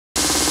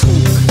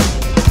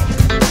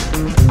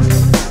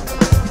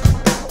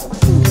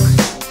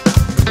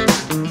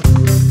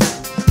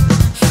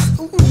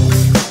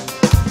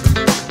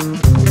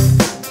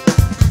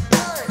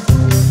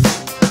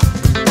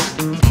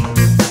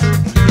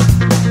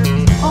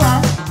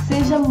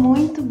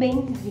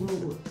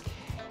bem-vindo!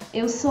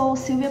 Eu sou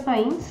Silvia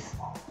Pahins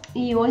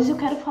e hoje eu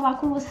quero falar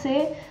com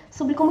você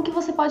sobre como que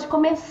você pode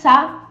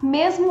começar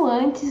mesmo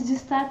antes de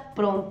estar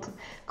pronto.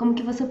 Como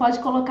que você pode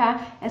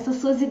colocar essas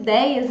suas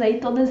ideias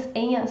aí todas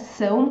em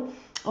ação,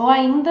 ou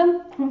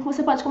ainda como que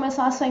você pode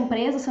começar a sua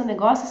empresa, seu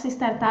negócio, sua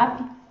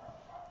startup,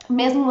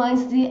 mesmo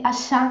antes de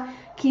achar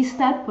que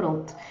está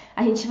pronto.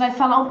 A gente vai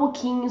falar um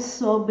pouquinho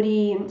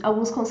sobre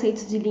alguns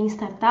conceitos de Lean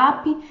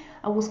Startup,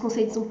 alguns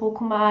conceitos um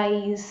pouco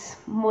mais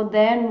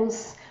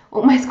modernos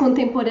ou mais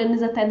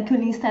contemporâneos até do que o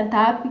Lean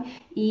Startup,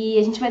 e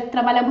a gente vai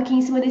trabalhar um pouquinho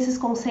em cima desses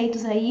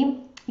conceitos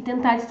aí e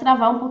tentar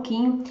destravar um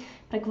pouquinho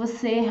para que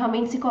você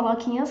realmente se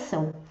coloque em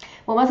ação.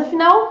 Bom, mas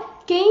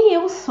afinal, quem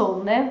eu sou,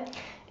 né?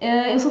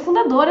 Eu sou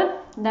fundadora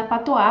da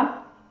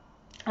Patoa.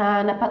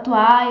 Na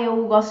Patoa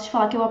eu gosto de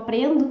falar que eu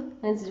aprendo,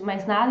 antes de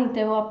mais nada,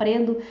 então eu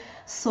aprendo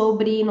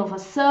sobre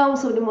inovação,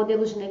 sobre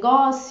modelos de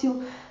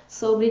negócio,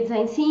 sobre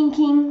design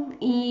thinking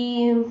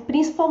e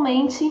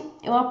principalmente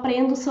eu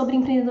aprendo sobre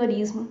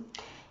empreendedorismo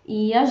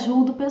e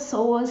ajudo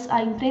pessoas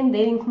a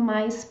empreenderem com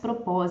mais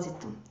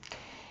propósito.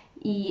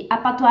 E a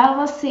Patoa ela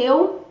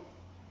nasceu,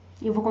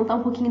 eu vou contar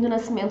um pouquinho do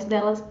nascimento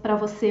dela para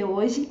você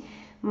hoje,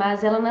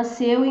 mas ela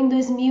nasceu em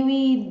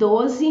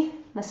 2012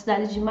 na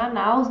cidade de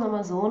Manaus, no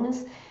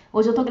Amazonas.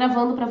 Hoje eu tô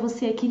gravando para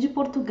você aqui de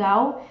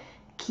Portugal,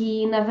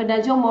 que na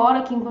verdade eu moro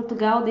aqui em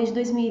Portugal desde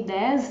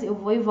 2010, eu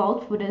vou e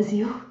volto pro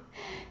Brasil.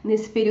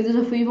 Nesse período eu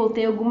já fui e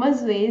voltei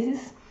algumas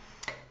vezes,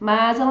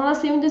 mas ela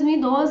nasceu em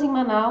 2012 em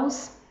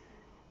Manaus.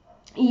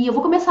 E eu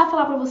vou começar a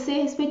falar para você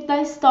a respeito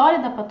da história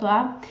da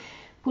Patoa,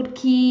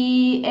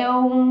 porque é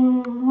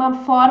uma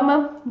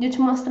forma de eu te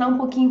mostrar um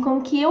pouquinho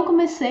como que eu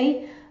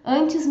comecei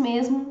antes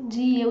mesmo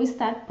de eu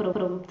estar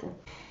pronta.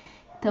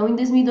 Então, em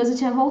 2012 eu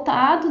tinha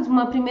voltado de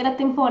uma primeira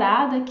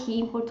temporada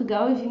aqui em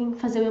Portugal, eu vim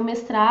fazer meu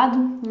mestrado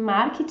em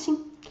marketing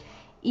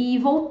e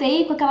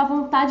voltei com aquela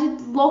vontade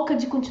louca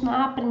de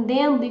continuar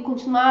aprendendo e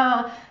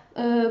continuar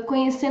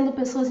conhecendo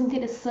pessoas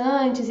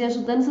interessantes e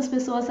ajudando essas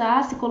pessoas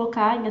a se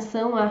colocar em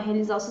ação, a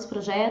realizar os seus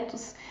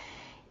projetos.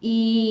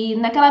 E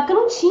naquela época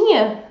não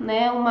tinha,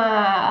 né,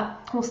 uma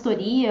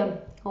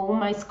consultoria ou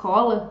uma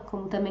escola,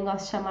 como também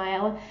gosto de chamar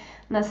ela,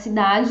 na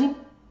cidade,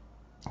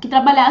 que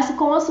trabalhasse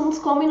com assuntos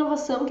como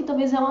inovação, que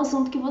talvez é um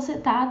assunto que você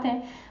está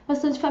até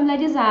bastante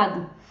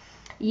familiarizado.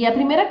 E a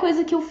primeira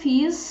coisa que eu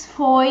fiz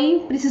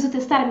foi, preciso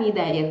testar a minha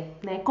ideia,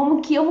 né?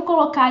 Como que eu vou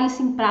colocar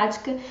isso em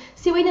prática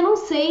se eu ainda não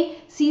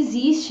sei se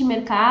existe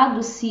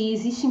mercado, se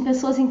existem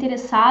pessoas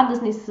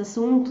interessadas nesses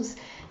assuntos,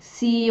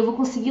 se eu vou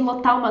conseguir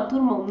lotar uma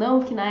turma ou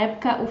não, que na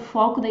época o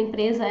foco da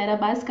empresa era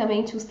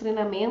basicamente os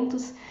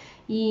treinamentos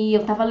e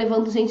eu estava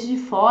levando gente de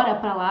fora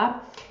para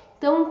lá.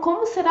 Então,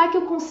 como será que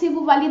eu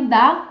consigo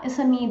validar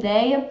essa minha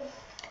ideia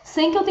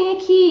sem que eu tenha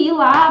que ir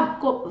lá,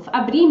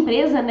 abrir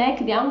empresa, né,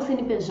 criar um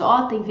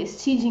CNPJ,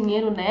 investir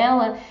dinheiro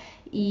nela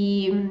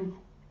e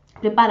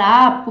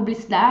preparar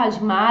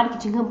publicidade,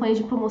 marketing, campanhas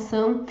de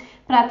promoção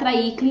para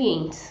atrair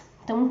clientes?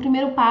 Então, o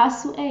primeiro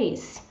passo é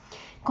esse.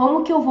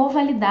 Como que eu vou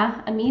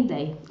validar a minha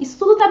ideia? Isso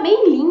tudo está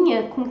bem em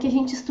linha com o que a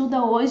gente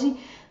estuda hoje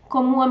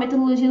como a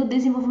metodologia do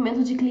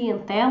desenvolvimento de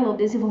clientela, ou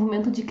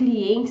desenvolvimento de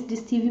clientes, de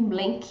Steve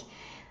Blank.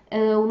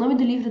 O nome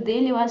do livro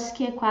dele eu acho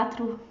que é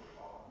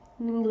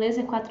em inglês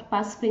é 4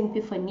 passos para a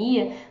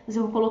epifania, mas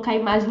eu vou colocar a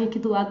imagem aqui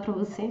do lado para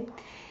você.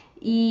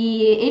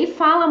 E ele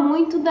fala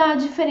muito da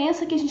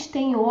diferença que a gente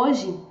tem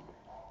hoje,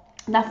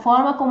 da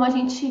forma como a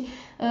gente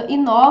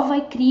inova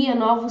e cria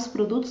novos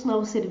produtos,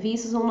 novos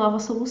serviços ou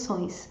novas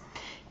soluções.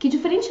 Que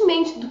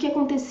diferentemente do que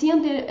acontecia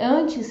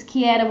antes,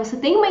 que era você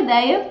tem uma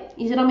ideia,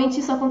 e geralmente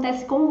isso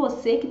acontece com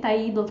você que está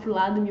aí do outro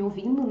lado me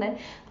ouvindo, né?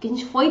 Porque a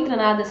gente foi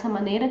treinado dessa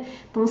maneira.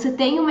 Então você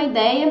tem uma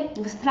ideia,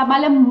 você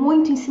trabalha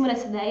muito em cima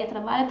dessa ideia,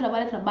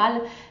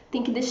 trabalha,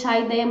 tem que deixar a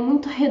ideia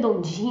muito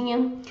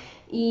redondinha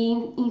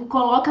e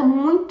coloca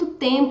muito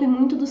tempo e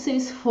muito do seu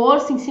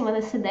esforço em cima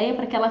dessa ideia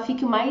para que ela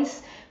fique o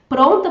mais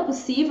pronta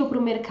possível para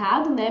o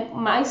mercado, né?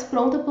 Mais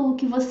pronta pelo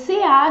que você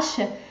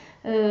acha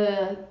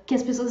que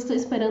as pessoas estão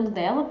esperando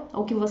dela,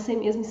 ou que você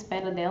mesmo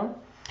espera dela.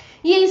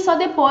 E aí só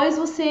depois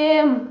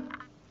você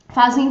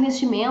faz um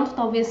investimento,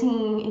 talvez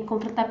em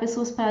contratar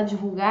pessoas para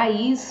divulgar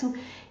isso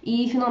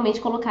e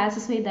finalmente colocar essa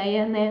sua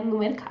ideia, né, no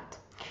mercado.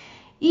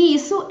 E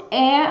isso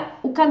é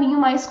o caminho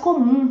mais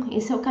comum,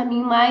 esse é o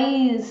caminho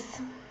mais,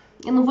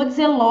 eu não vou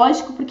dizer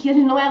lógico, porque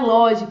ele não é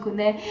lógico,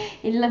 né?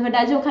 Ele na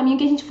verdade é o caminho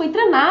que a gente foi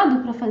treinado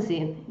para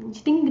fazer. A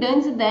gente tem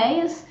grandes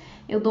ideias.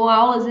 Eu dou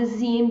aula às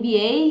vezes em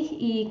MBA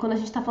e quando a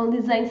gente está falando de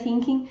design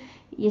thinking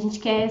e a gente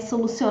quer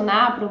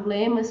solucionar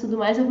problemas e tudo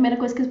mais, a primeira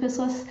coisa que as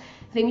pessoas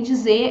vêm me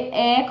dizer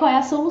é qual é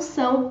a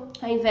solução,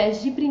 ao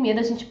invés de primeiro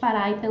a gente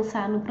parar e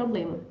pensar no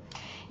problema.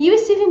 E o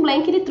Steve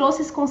Blank ele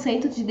trouxe esse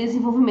conceito de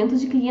desenvolvimento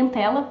de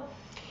clientela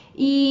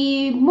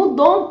e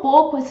mudou um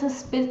pouco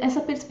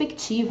essa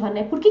perspectiva,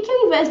 né? Por que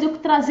ao invés de eu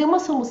trazer uma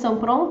solução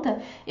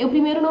pronta, eu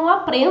primeiro não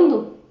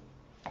aprendo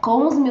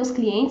com os meus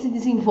clientes,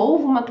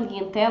 desenvolvo uma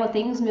clientela,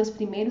 tenho os meus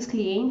primeiros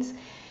clientes,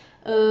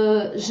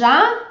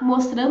 já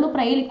mostrando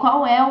para ele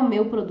qual é o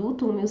meu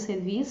produto, o meu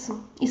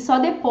serviço, e só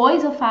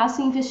depois eu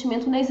faço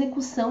investimento na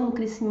execução, no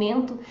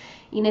crescimento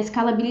e na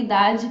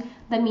escalabilidade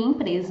da minha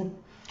empresa.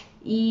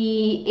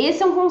 E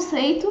esse é um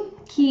conceito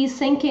que,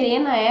 sem querer,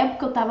 na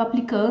época eu estava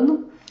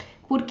aplicando,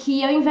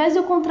 porque ao invés de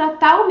eu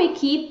contratar uma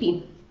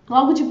equipe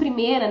logo de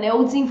primeira, né,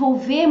 ou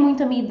desenvolver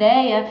muito a minha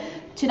ideia,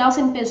 tirar o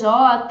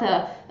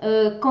CNPJ,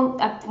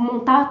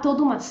 montar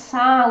toda uma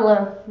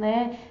sala,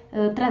 né,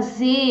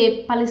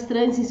 trazer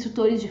palestrantes,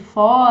 instrutores de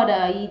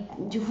fora e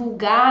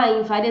divulgar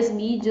em várias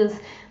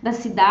mídias da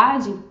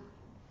cidade,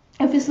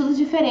 eu fiz tudo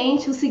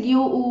diferente. Eu segui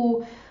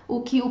o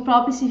que o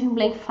próprio Steve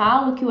Blank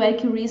fala, o que o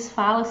Eric Ries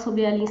fala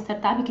sobre a linha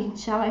startup, que a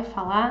gente já vai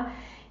falar,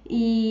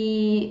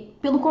 e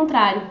pelo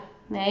contrário,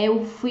 né,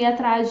 eu fui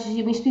atrás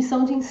de uma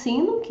instituição de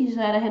ensino que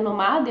já era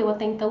renomada. Eu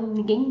até então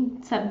ninguém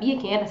sabia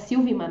quem era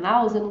Silvia em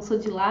Manaus, eu não sou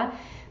de lá,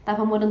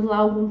 estava morando lá há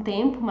algum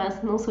tempo,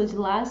 mas não sou de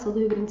lá, sou do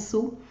Rio Grande do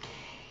Sul.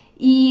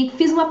 E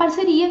fiz uma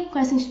parceria com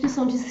essa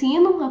instituição de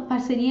ensino,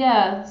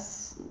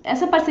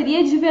 essa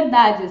parceria de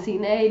verdade, assim,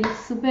 né? Eles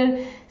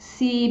super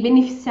se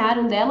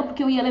beneficiaram dela,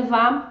 porque eu ia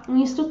levar um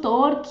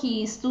instrutor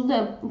que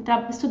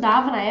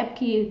estudava na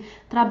época e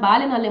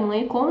trabalha na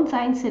Alemanha com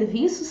design de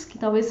serviços, que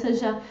talvez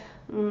seja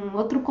um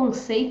outro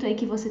conceito aí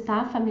que você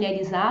está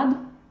familiarizado.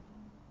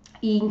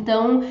 E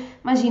então,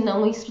 imagina,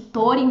 um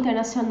instrutor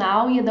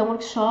internacional ia dar um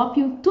workshop,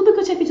 e tudo que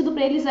eu tinha pedido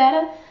para eles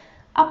era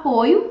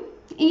apoio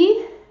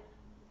e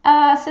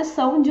a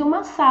sessão de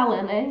uma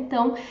sala, né?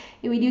 Então,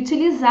 eu iria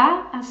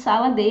utilizar a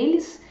sala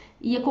deles,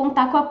 ia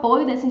contar com o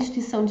apoio dessa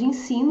instituição de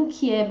ensino,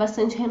 que é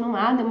bastante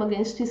renomada, é uma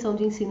grande instituição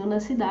de ensino na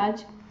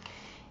cidade.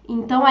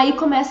 Então, aí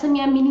começa a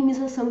minha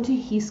minimização de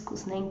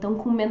riscos, né? Então,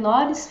 com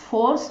menor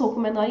esforço ou com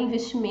menor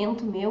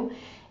investimento meu,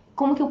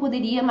 como que eu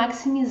poderia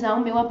maximizar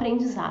o meu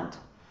aprendizado?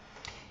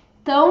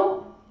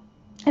 Então,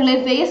 eu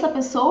levei essa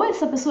pessoa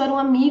era um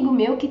amigo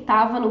meu que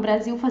estava no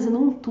Brasil fazendo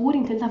um tour,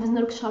 então ele estava fazendo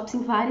workshops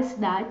em várias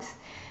cidades.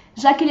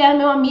 Já que ele era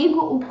meu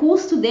amigo, o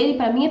custo dele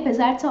para mim,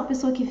 apesar de ser uma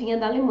pessoa que vinha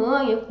da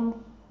Alemanha, com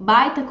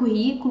baita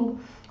currículo,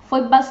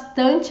 foi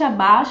bastante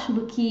abaixo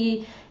do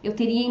que eu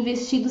teria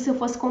investido se eu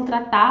fosse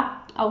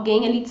contratar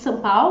alguém ali de São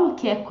Paulo,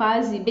 que é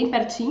quase bem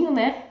pertinho,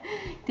 né,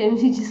 em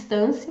termos de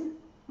distância.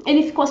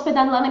 Ele ficou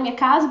hospedado lá na minha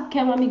casa, porque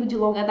é um amigo de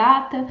longa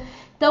data.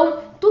 Então,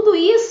 tudo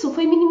isso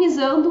foi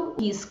minimizando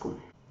o risco.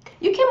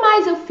 E o que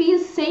mais eu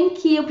fiz sem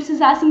que eu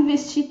precisasse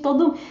investir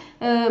todo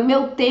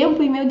meu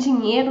tempo e meu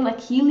dinheiro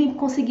naquilo e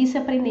conseguisse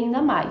aprender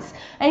ainda mais?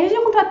 Ao invés de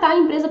eu contratar a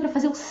empresa para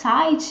fazer o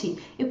site,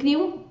 eu criei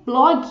um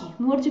blog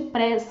no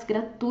WordPress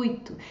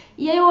gratuito.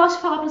 E aí eu gosto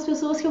de falar para as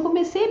pessoas que eu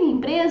comecei a minha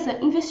empresa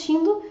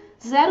investindo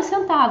 0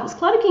 centavos.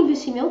 Claro que eu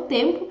investi meu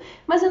tempo,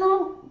 mas eu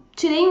não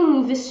tirei um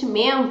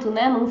investimento,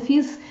 né? Não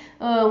fiz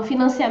um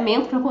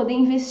financiamento para poder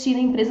investir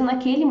na empresa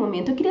naquele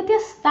momento. Eu queria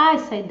testar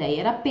essa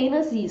ideia, era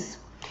apenas isso.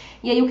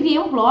 E aí eu criei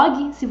um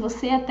blog, se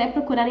você até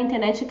procurar na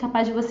internet é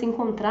capaz de você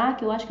encontrar,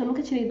 que eu acho que eu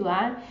nunca tirei do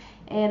ar,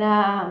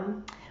 era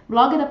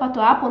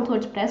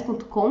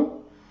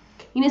blogdapatoa.wordpress.com.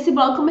 E nesse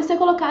blog comecei a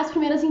colocar as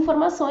primeiras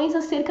informações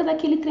acerca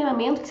daquele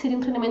treinamento, que seria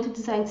um treinamento de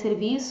design de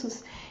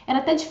serviços. Era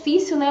até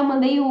difícil, né? Eu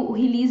mandei o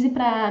release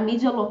para a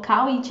mídia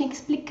local e tinha que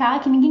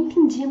explicar, que ninguém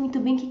entendia muito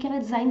bem o que era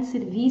design de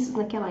serviços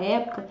naquela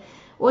época.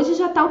 Hoje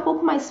já está um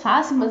pouco mais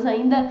fácil, mas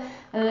ainda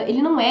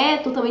ele não é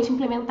totalmente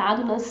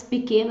implementado nas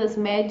pequenas,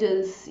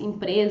 médias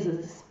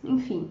empresas,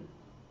 enfim.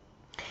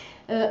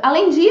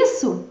 Além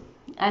disso,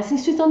 essa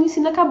instituição de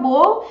ensino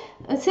acabou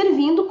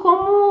servindo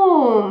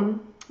como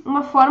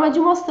uma forma de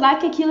mostrar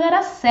que aquilo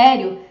era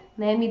sério,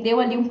 né? Me deu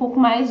ali um pouco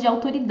mais de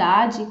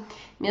autoridade,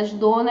 me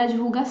ajudou na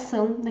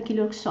divulgação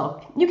daquele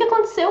workshop. E o que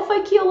aconteceu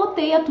foi que eu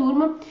lotei a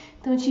turma,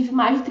 então eu tive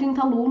mais de 30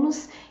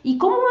 alunos, e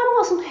como era um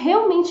assunto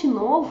realmente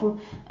novo,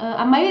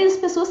 a maioria das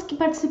pessoas que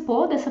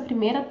participou dessa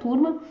primeira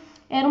turma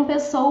eram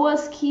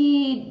pessoas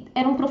que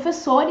eram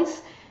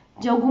professores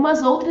de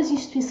algumas outras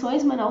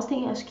instituições. Manaus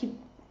tem, acho que,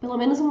 pelo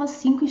menos umas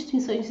 5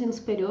 instituições de ensino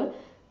superior.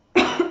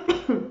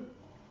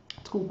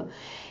 Desculpa.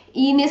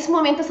 E nesse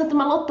momento essa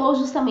turma lotou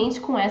justamente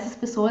com essas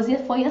pessoas, e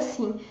foi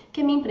assim que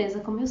a minha empresa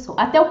começou.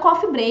 Até o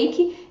coffee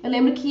break, eu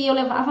lembro que eu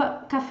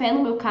levava café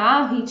no meu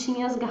carro e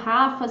tinha as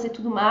garrafas e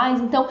tudo mais.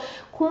 Então,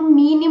 com o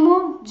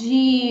mínimo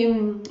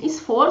de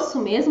esforço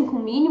mesmo, com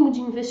o mínimo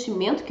de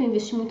investimento, que eu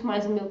investi muito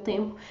mais no meu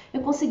tempo,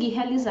 eu consegui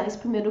realizar esse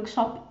primeiro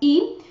workshop.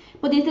 E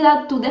poderia ter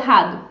dado tudo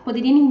errado,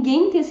 poderia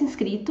ninguém ter se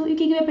inscrito, e o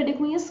que eu ia perder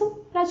com isso?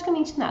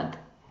 Praticamente nada.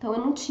 Então eu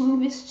não tinha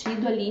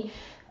investido ali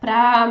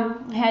para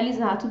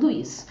realizar tudo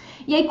isso.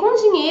 E aí, com o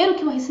dinheiro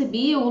que eu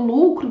recebi, o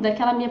lucro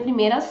daquela minha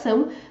primeira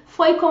ação,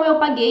 foi como eu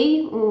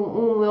paguei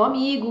o meu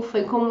amigo,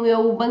 foi como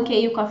eu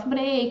banquei o coffee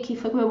break,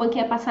 foi como eu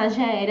banquei a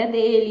passagem aérea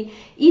dele,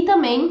 e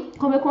também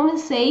como eu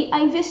comecei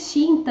a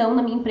investir então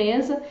na minha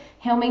empresa,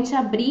 realmente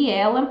abri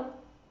ela,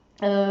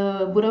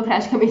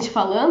 burocraticamente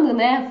falando,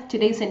 né?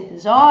 Tirei o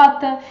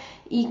CNPJ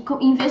e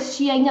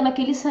investi ainda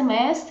naquele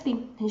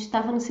semestre. A gente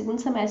estava no segundo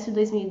semestre de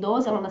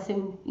 2012, ela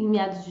nasceu em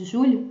meados de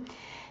julho.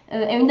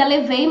 Eu ainda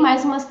levei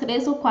mais uns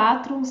 3 ou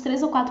 4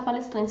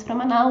 palestrantes para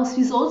Manaus,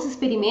 fiz outros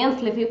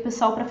experimentos, levei o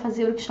pessoal para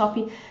fazer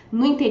workshop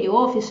no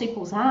interior, fechei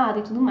pousada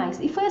e tudo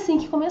mais. E foi assim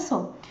que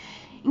começou.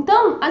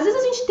 Então, às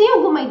vezes a gente tem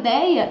alguma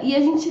ideia e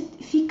a gente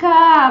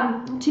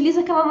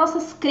utiliza aquelas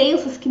nossas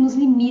crenças que nos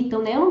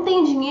limitam, né? Eu não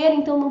tenho dinheiro,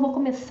 então não vou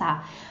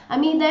começar. A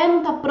minha ideia não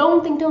está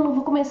pronta, então eu não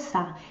vou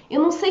começar.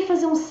 Eu não sei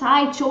fazer um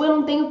site, ou eu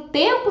não tenho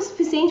tempo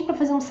suficiente para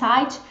fazer um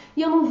site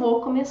e eu não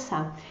vou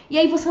começar. E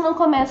aí você não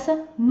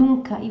começa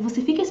nunca e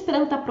você fica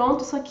esperando estar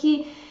pronto, só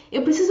que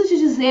eu preciso te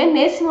dizer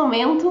nesse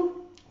momento,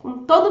 com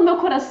todo o meu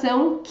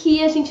coração,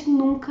 que a gente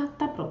nunca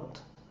está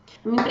pronto.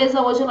 Minha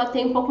empresa hoje ela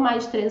tem um pouco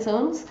mais de 3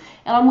 anos,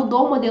 ela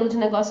mudou o modelo de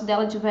negócio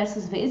dela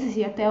diversas vezes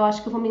e até eu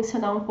acho que eu vou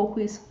mencionar um pouco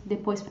isso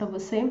depois para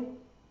você.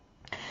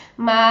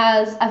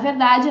 Mas a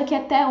verdade é que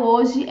até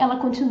hoje ela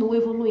continua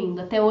evoluindo.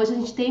 Até hoje a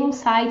gente tem um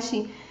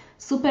site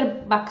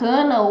super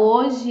bacana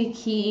hoje,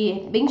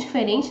 que é bem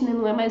diferente, né?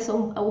 Não é mais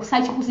o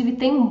site inclusive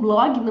tem um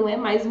blog, não é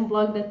mais um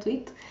blog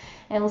gratuito.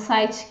 É um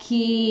site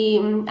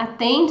que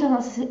atende às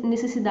nossas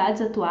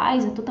necessidades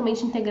atuais, é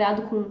totalmente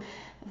integrado com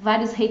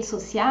várias redes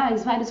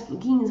sociais, vários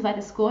plugins,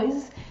 várias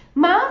coisas.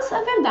 Mas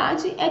a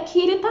verdade é que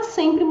ele está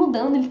sempre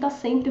mudando, ele está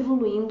sempre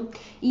evoluindo.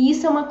 E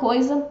isso é uma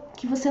coisa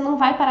que você não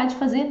vai parar de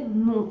fazer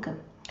nunca.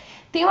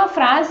 Tem uma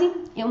frase,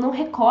 eu não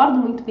recordo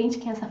muito bem de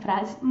quem é essa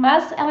frase,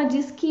 mas ela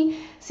diz que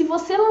se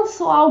você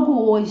lançou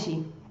algo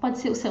hoje, pode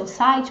ser o seu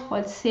site,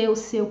 pode ser o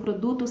seu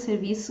produto ou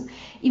serviço,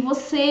 e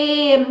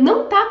você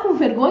não tá com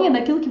vergonha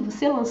daquilo que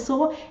você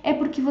lançou, é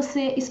porque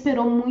você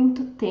esperou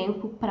muito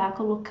tempo para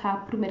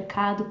colocar para o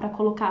mercado, para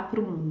colocar para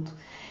o mundo.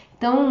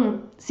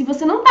 Então, se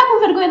você não tá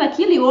com vergonha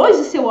daquilo, e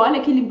hoje se eu olho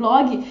aquele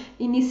blog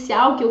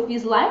inicial que eu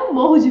fiz lá, eu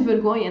morro de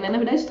vergonha, né? Na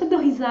verdade, eu tô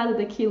dando risada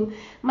daquilo.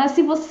 Mas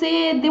se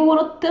você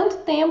demorou tanto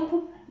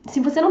tempo, se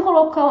você não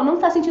colocou, não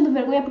tá sentindo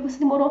vergonha, é porque você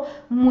demorou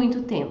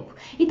muito tempo.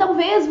 E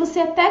talvez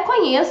você até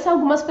conheça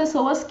algumas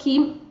pessoas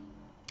que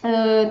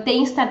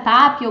têm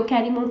startup ou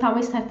querem montar uma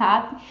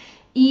startup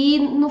e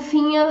no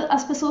fim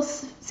as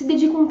pessoas se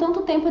dedicam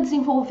tanto tempo a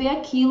desenvolver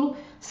aquilo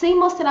sem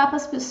mostrar para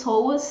as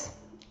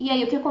pessoas. E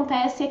aí o que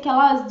acontece é que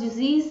elas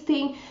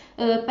desistem,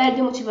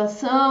 perdem a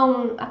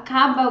motivação,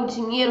 acaba o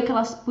dinheiro que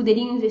elas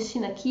poderiam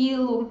investir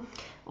naquilo,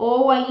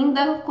 ou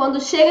ainda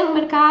quando chega no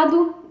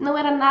mercado não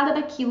era nada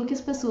daquilo que as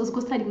pessoas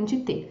gostariam de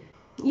ter.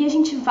 E a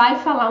gente vai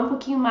falar um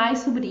pouquinho mais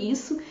sobre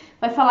isso,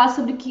 vai falar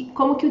sobre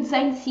como que o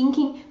Design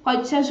Thinking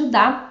pode te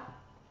ajudar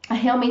a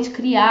realmente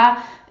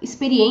criar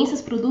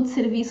experiências, produtos,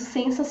 serviços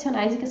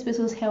sensacionais e que as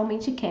pessoas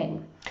realmente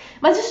querem.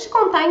 Mas deixa eu te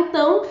contar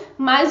então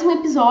mais um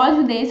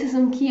episódio desses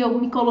em que eu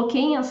me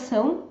coloquei em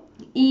ação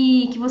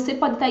e que você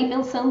pode estar aí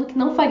pensando que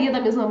não faria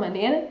da mesma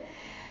maneira.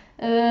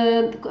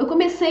 Eu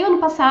comecei ano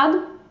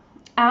passado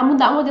a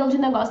mudar o modelo de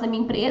negócio da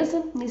minha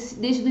empresa.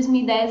 Desde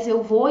 2010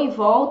 eu vou e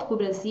volto para o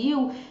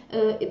Brasil,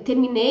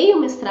 terminei o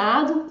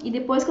mestrado e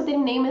depois que eu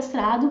terminei o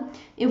mestrado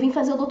eu vim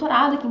fazer o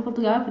doutorado aqui em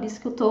Portugal, é por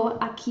isso que eu tô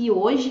aqui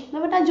hoje. Na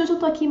verdade hoje eu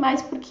tô aqui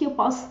mais porque eu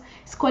posso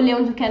escolher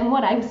onde eu quero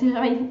morar e você já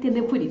vai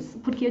entender por isso,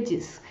 porque eu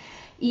disse.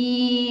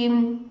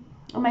 E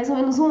há mais ou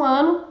menos um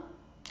ano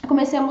eu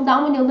comecei a mudar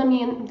o modelo da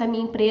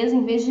minha empresa,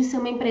 em vez de ser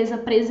uma empresa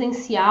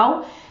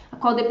presencial, a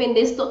qual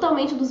dependesse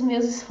totalmente dos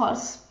meus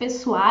esforços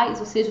pessoais,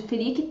 ou seja, eu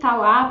teria que estar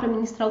lá para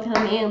ministrar o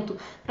treinamento,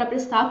 para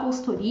prestar a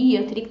consultoria,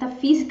 eu teria que estar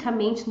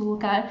fisicamente no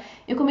lugar.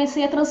 Eu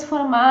comecei a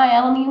transformar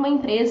ela em uma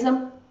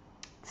empresa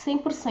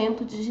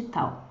 100%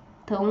 digital.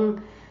 Então,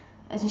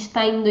 a gente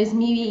está em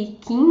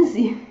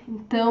 2015,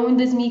 então em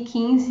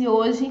 2015,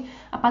 hoje,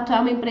 a Patuá é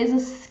uma empresa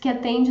que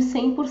atende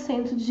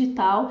 100%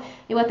 digital.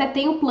 Eu até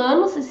tenho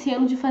planos esse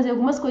ano de fazer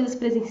algumas coisas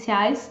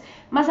presenciais,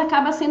 mas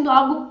acaba sendo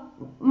algo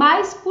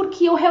mais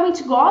porque eu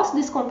realmente gosto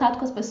desse contato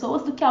com as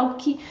pessoas do que algo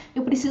que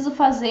eu preciso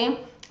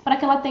fazer para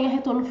que ela tenha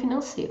retorno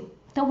financeiro.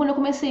 Então, quando eu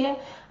comecei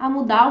a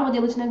mudar o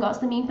modelo de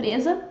negócio da minha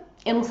empresa,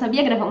 eu não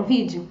sabia gravar um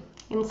vídeo,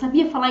 eu não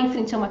sabia falar em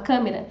frente a uma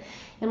câmera,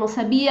 eu não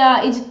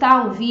sabia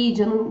editar um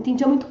vídeo, eu não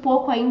entendia muito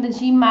pouco ainda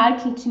de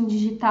marketing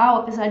digital,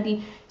 apesar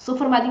de sou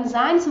formada em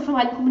design, sou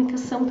formada em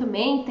comunicação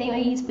também, tenho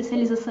aí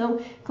especialização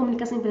em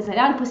comunicação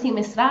empresarial, depois tenho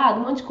mestrado,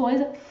 um monte de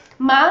coisa,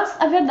 mas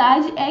a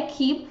verdade é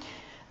que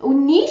o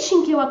nicho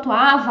em que eu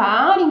atuava,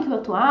 a área em que eu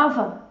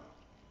atuava,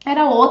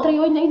 era outra e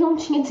eu ainda não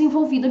tinha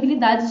desenvolvido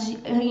habilidades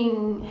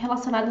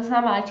relacionadas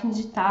a marketing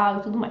digital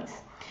e tudo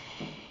mais.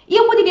 E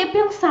eu poderia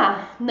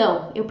pensar,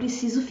 não, eu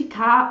preciso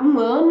ficar um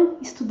ano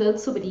estudando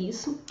sobre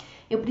isso,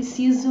 eu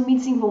preciso me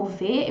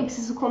desenvolver, eu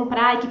preciso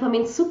comprar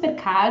equipamentos super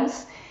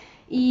caros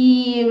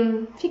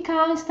e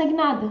ficar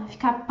estagnada,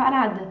 ficar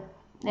parada,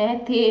 né?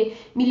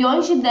 Ter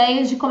milhões de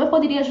ideias de como eu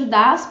poderia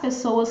ajudar as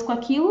pessoas com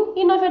aquilo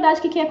e na verdade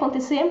o que ia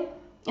acontecer?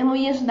 Eu não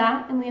ia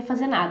ajudar, eu não ia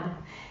fazer nada.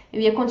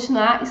 Eu ia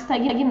continuar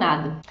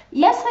estagnada.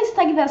 E essa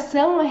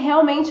estagnação é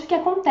realmente o que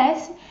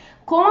acontece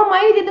com a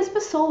maioria das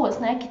pessoas,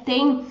 né? Que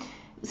tem...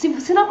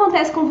 Se não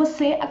acontece com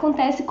você,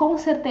 acontece com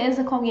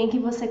certeza com alguém que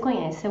você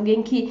conhece.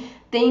 Alguém que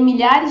tem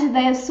milhares de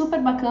ideias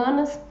super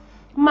bacanas,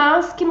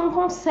 mas que não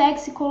consegue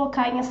se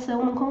colocar em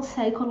ação, não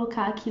consegue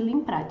colocar aquilo em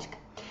prática.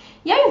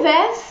 E ao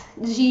invés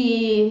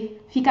de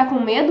ficar com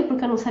medo,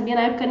 porque eu não sabia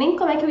na época nem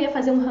como é que eu ia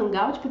fazer um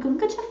hangout, porque eu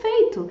nunca tinha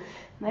feito,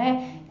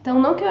 né? Então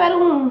não que eu era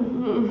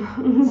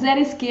um zero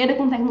esquerda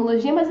com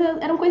tecnologia, mas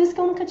eram coisas que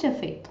eu nunca tinha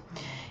feito.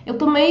 Eu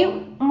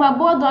tomei uma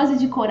boa dose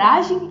de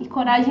coragem, e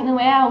coragem não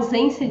é a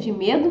ausência de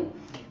medo,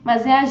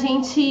 mas é a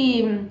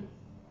gente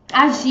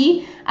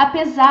agir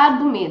apesar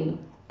do medo.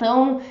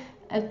 Então,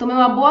 eu tomei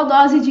uma boa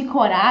dose de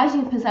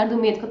coragem, apesar do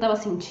medo que eu estava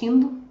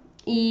sentindo.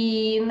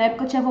 E na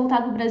época eu tinha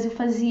voltado do Brasil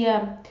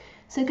fazia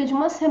cerca de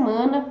uma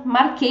semana.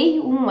 Marquei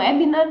um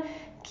webinar,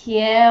 que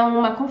é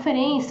uma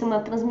conferência, uma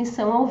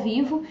transmissão ao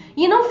vivo.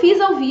 E não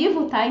fiz ao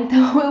vivo, tá?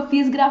 Então eu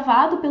fiz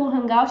gravado pelo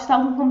Hangout.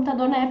 Estava com um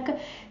computador na época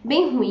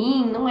bem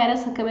ruim, não era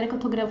essa câmera que eu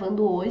tô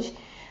gravando hoje.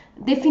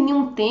 Defini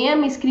um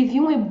tema, escrevi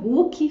um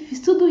e-book,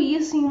 fiz tudo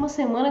isso em uma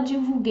semana,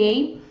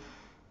 divulguei.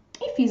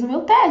 E fiz o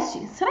meu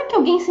teste. Será que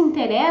alguém se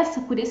interessa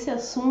por esse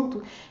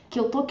assunto que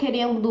eu tô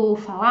querendo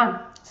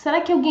falar?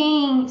 Será que eu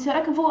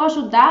vou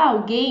ajudar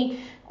alguém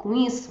com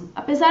isso?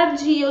 Apesar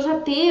de eu já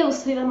ter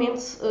os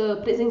treinamentos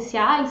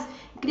presenciais,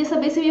 eu queria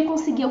saber se eu ia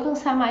conseguir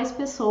alcançar mais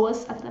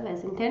pessoas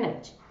através da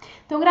internet.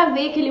 Então eu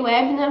gravei aquele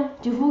webinar,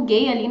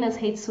 divulguei ali nas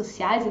redes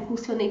sociais,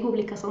 impulsionei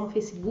publicação no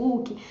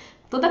Facebook,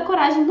 toda a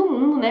coragem do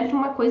mundo, né, para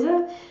uma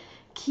coisa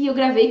que eu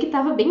gravei que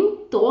tava bem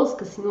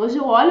tosca, assim. Hoje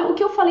eu olho, o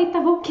que eu falei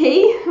tava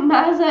ok,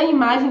 mas a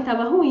imagem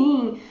tava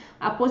ruim,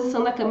 a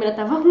posição da câmera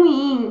tava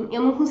ruim,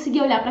 eu não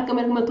conseguia olhar pra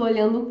câmera como eu tô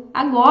olhando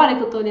agora,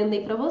 que eu tô olhando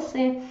aí pra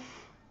você.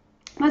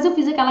 Mas eu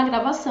fiz aquela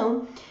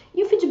gravação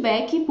e o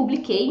feedback,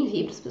 publiquei,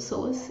 enviei pras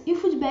pessoas, e o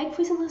feedback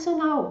foi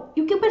sensacional.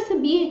 E o que eu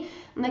percebi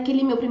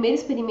naquele meu primeiro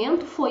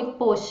experimento foi,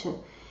 poxa,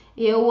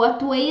 eu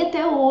atuei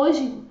até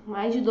hoje,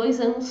 mais de 2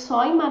 anos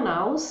só em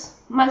Manaus,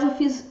 mas eu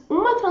fiz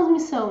uma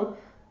transmissão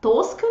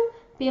tosca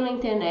pela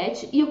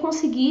internet e eu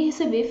consegui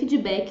receber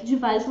feedback de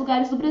vários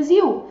lugares do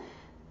Brasil.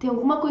 Tem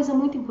alguma coisa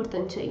muito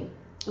importante aí.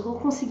 Eu vou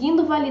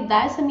conseguindo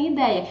validar essa minha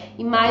ideia.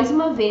 E mais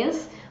uma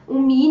vez, o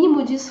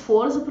mínimo de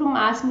esforço para o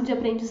máximo de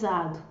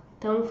aprendizado.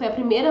 Então foi a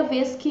primeira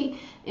vez que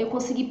eu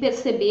consegui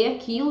perceber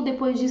aquilo.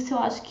 Depois disso, eu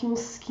acho que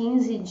uns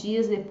 15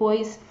 dias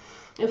depois,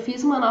 eu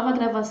fiz uma nova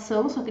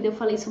gravação, só que eu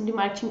falei sobre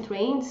marketing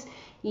trends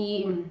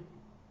e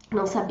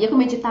não sabia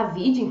como editar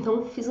vídeo,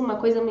 então fiz uma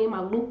coisa meio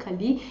maluca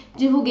ali,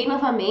 divulguei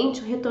novamente,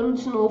 o retorno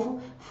de novo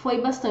foi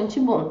bastante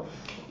bom.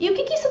 E o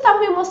que isso estava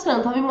me mostrando?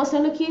 Estava me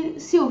mostrando que,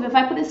 Silvia,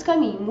 vai por esse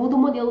caminho, muda o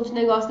modelo de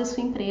negócio da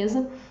sua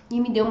empresa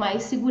e me deu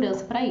mais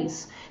segurança para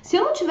isso. Se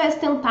eu não tivesse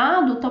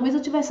tentado, talvez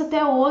eu tivesse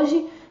até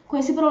hoje com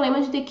esse problema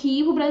de ter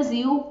que ir para o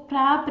Brasil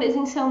para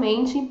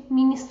presencialmente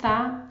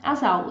ministrar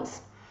as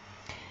aulas.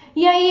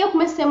 E aí eu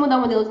comecei a mudar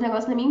o modelo de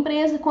negócio da minha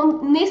empresa.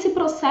 Nesse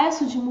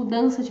processo de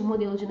mudança de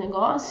modelo de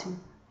negócio,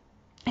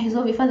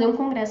 resolvi fazer um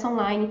congresso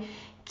online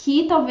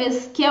que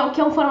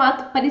é um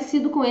formato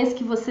parecido com esse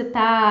que você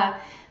tá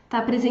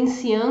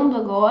presenciando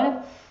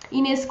agora.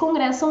 E nesse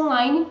congresso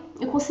online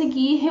eu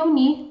consegui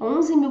reunir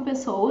 11 mil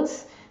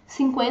pessoas,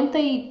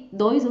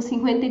 52 ou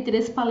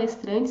 53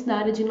 palestrantes da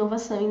área de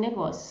inovação e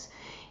negócios.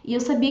 E eu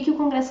sabia que o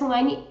congresso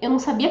online, eu não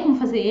sabia como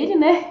fazer ele,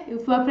 né? Eu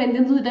fui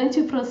aprendendo durante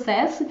o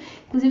processo.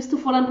 Inclusive, se tu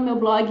for lá no meu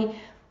blog,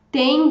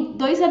 tem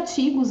 2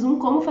 artigos, um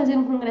como fazer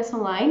um congresso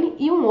online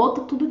e um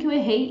outro, tudo que eu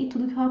errei e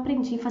tudo que eu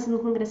aprendi fazendo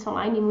um congresso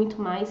online e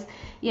muito mais.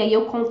 E aí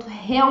eu conto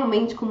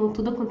realmente como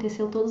tudo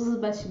aconteceu, todos os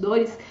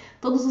bastidores,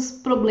 todos os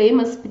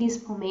problemas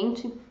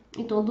principalmente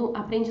e todo o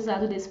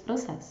aprendizado desse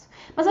processo.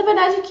 Mas a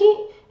verdade é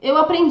que eu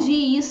aprendi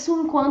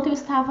isso enquanto eu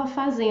estava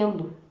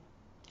fazendo.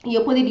 E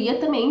eu poderia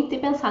também ter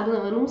pensado,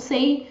 não, eu não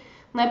sei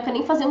na época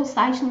nem fazer um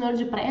site no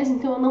WordPress,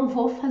 então eu não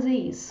vou fazer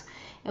isso.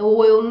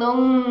 Ou eu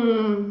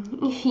não,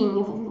 enfim,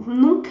 eu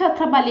nunca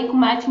trabalhei com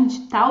marketing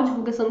digital,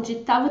 divulgação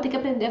digital, vou ter que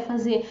aprender a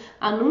fazer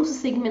anúncios,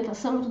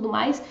 segmentação e tudo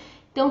mais.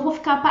 Então eu vou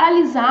ficar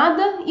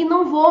paralisada e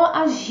não vou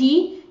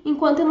agir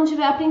enquanto eu não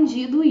tiver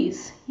aprendido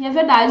isso. E a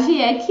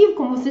verdade é que,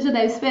 como você já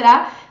deve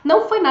esperar,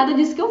 não foi nada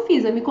disso que eu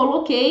fiz. Eu me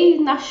coloquei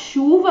na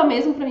chuva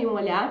mesmo para me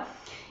molhar.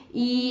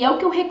 E é o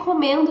que eu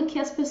recomendo que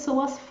as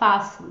pessoas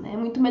façam, né? É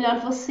muito melhor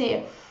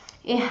você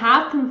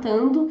errar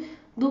tentando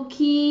do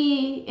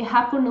que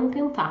errar por não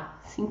tentar,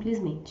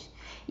 simplesmente.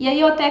 E aí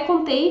eu até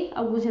contei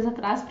alguns dias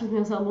atrás para os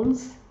meus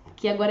alunos,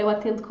 que agora eu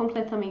atendo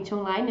completamente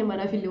online, é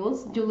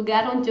maravilhoso, de um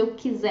lugar onde eu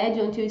quiser,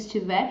 de onde eu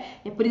estiver.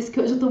 É por isso que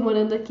hoje eu estou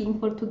morando aqui em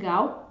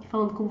Portugal,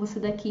 falando com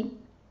você daqui.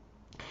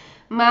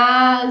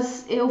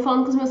 Mas eu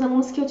falando com os meus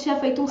alunos que eu tinha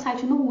feito um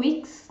site no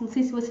Wix, não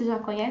sei se você já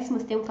conhece,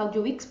 mas tem um tal de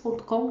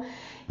wix.com,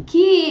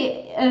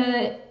 que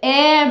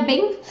é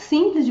bem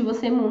simples de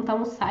você montar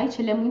um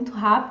site, ele é muito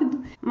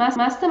rápido, mas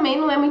também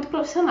não é muito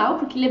profissional,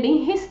 porque ele é bem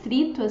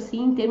restrito,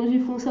 assim, em termos de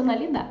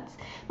funcionalidades.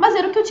 Mas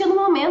era o que eu tinha no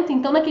momento,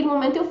 então naquele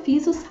momento eu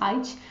fiz o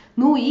site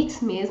no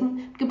Wix mesmo,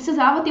 porque eu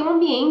precisava ter um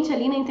ambiente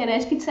ali na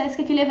internet que dissesse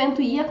que aquele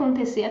evento ia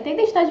acontecer. Até a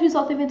identidade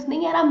visual do evento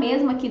nem era a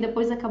mesma, que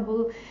depois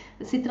acabou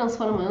se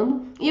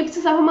transformando. E eu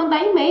precisava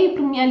mandar e-mail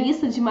para minha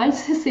lista de mais de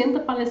 60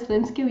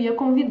 palestrantes que eu ia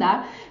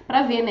convidar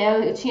para ver,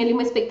 né? Eu tinha ali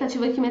uma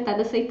expectativa que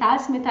metade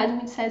aceitasse, metade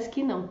me dissesse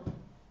que não.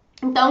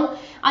 Então,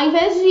 ao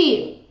invés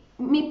de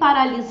me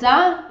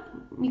paralisar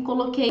me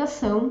coloquei em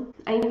ação.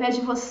 Ao invés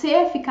de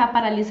você ficar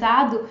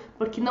paralisado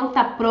porque não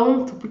está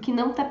pronto, porque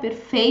não está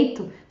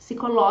perfeito, se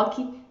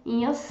coloque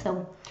em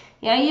ação.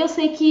 E aí eu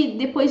sei que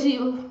depois de...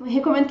 Eu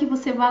recomendo que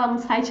você vá lá no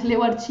site ler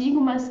o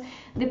artigo, mas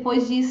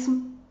depois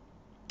disso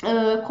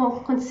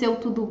aconteceu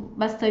tudo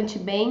bastante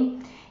bem.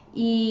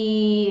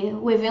 E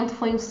o evento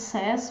foi um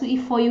sucesso e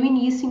foi o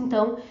início,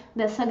 então,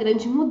 dessa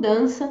grande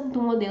mudança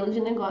do modelo de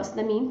negócio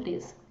da minha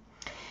empresa.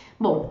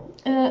 Bom,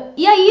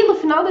 e aí no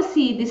final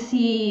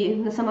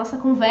dessa nossa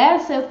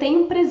conversa, eu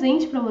tenho um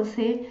presente para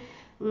você,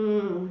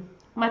 um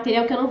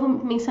material que eu não vou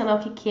mencionar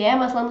o que é,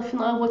 mas lá no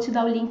final eu vou te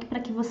dar o link para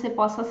que você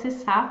possa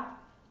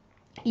acessar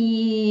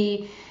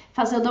e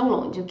fazer o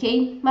download,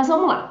 ok? Mas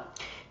vamos lá.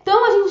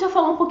 Então a gente já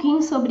falou um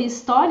pouquinho sobre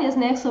histórias,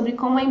 né? Sobre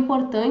como é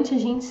importante a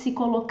gente se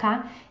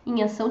colocar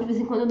em ação. De vez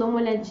em quando eu dou uma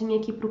olhadinha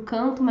aqui pro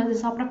canto, mas é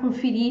só para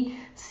conferir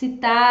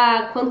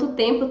quanto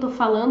tempo eu tô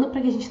falando,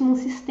 para que a gente não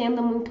se estenda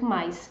muito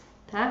mais,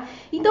 tá?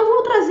 Então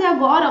vamos trazer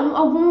agora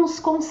alguns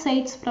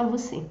conceitos para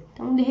você.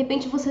 Então de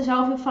repente você já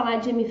ouviu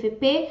falar de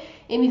MVP,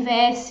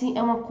 MVS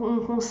é um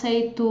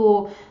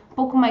conceito um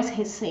pouco mais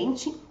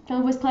recente, então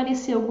eu vou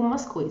esclarecer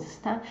algumas coisas,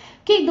 tá?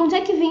 Ok, de onde é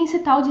que vem esse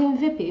tal de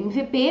MVP?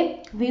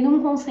 MVP vem de um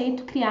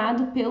conceito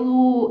criado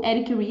pelo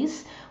Eric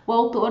Ries, o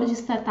autor de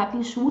Startup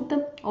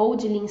Enxuta ou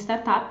de Lean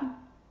Startup,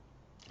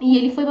 e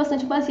ele foi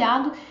bastante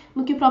baseado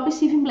no que o próprio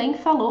Steve Blank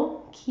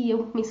falou, que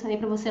eu mencionei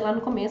para você lá no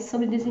começo,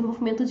 sobre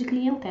desenvolvimento de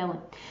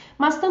clientela,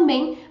 mas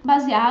também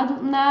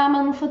baseado na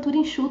manufatura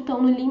enxuta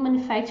ou no Lean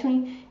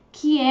Manufacturing,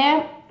 que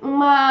é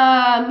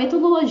uma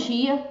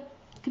metodologia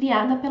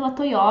criada pela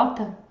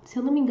Toyota. Se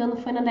eu não me engano,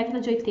 foi na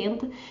década de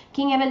 80.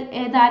 Quem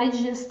é da área de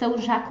gestão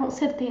já com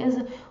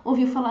certeza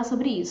ouviu falar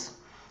sobre isso.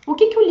 O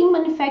que o Lean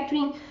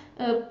Manufacturing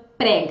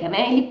prega,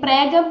 né? Ele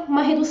prega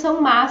uma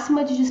redução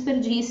máxima de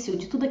desperdício,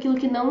 de tudo aquilo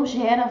que não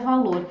gera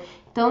valor.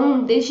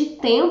 Então, desde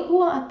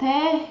tempo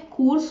até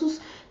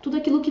recursos, tudo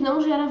aquilo que não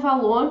gera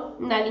valor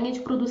na linha de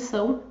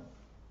produção,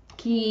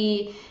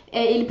 que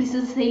ele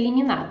precisa ser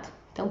eliminado.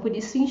 Então, por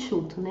isso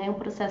enxuto, né? É um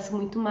processo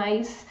muito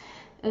mais...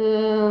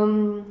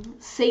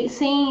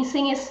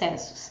 sem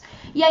excessos.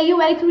 E aí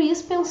o Eric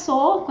Ries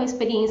pensou, com a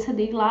experiência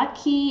dele lá,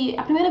 que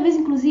a primeira vez,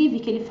 inclusive,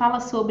 que ele fala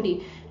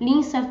sobre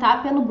Lean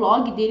Startup é no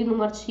blog dele,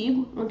 num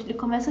artigo, onde ele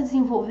começa a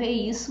desenvolver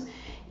isso.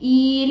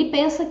 E ele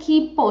pensa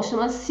que, poxa,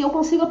 mas se eu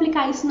consigo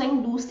aplicar isso na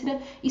indústria,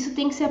 isso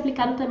tem que ser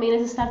aplicado também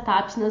nas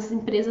startups, nas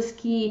empresas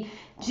que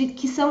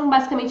são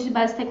basicamente de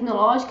base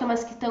tecnológica,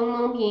 mas que estão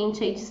num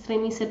ambiente aí de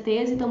extrema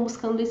incerteza e estão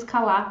buscando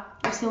escalar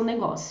o seu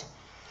negócio.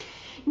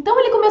 Então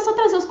ele começou a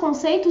trazer os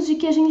conceitos de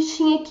que a gente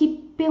tinha que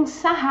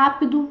pensar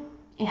rápido,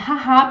 errar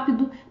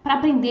rápido, para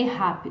aprender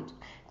rápido.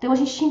 Então a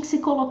gente tinha que se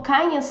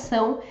colocar em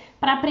ação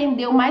para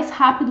aprender o mais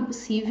rápido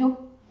possível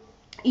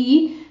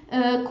e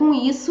com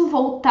isso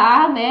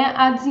voltar, né,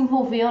 a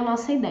desenvolver a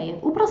nossa ideia.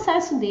 O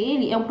processo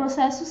dele é um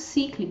processo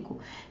cíclico.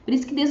 Por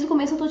isso que desde o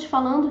começo eu estou te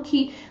falando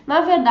que,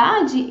 na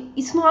verdade,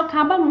 isso não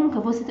acaba nunca.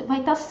 Você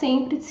vai estar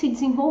sempre se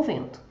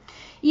desenvolvendo.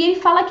 E ele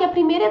fala que a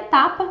primeira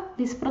etapa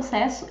desse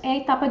processo é a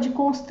etapa de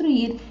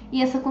construir,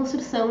 e essa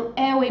construção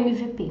é o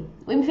MVP.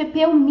 O MVP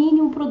é o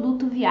mínimo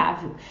produto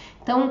viável.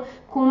 Então,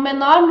 com o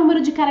menor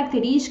número de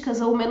características,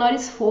 ou o menor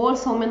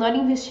esforço, ou o menor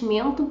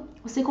investimento,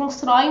 você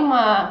constrói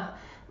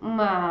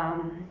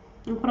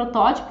um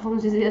protótipo,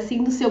 vamos dizer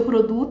assim, do seu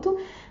produto,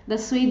 da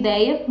sua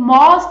ideia,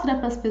 mostra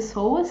para as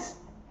pessoas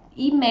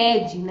e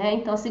mede, né?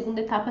 Então a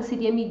segunda etapa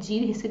seria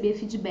medir e receber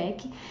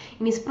feedback.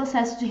 E nesse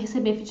processo de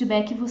receber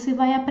feedback você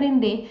vai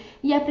aprender,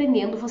 e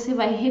aprendendo você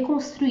vai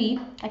reconstruir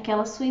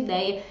aquela sua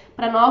ideia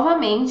para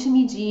novamente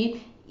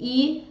medir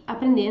e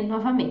aprender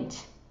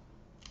novamente.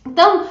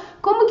 Então,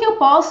 como que eu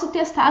posso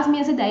testar as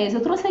minhas ideias?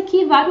 Eu trouxe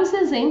aqui vários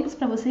exemplos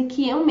para você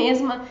que eu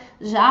mesma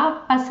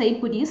já passei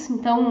por isso,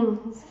 então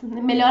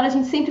é melhor a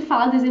gente sempre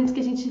falar dos exemplos que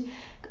a gente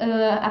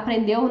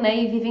aprendeu,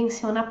 né, e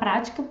vivenciou na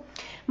prática.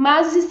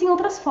 Mas existem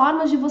outras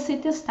formas de você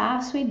testar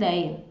a sua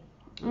ideia.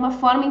 Uma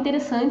forma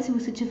interessante, se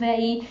você estiver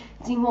aí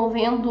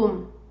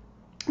desenvolvendo,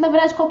 na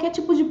verdade, qualquer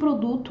tipo de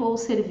produto ou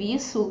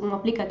serviço, um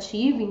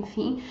aplicativo,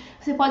 enfim,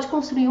 você pode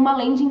construir uma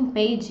landing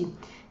page,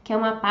 que é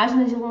uma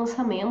página de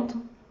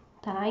lançamento,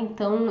 tá?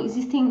 Então,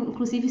 existem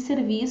inclusive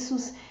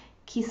serviços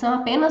que são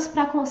apenas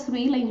para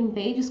construir landing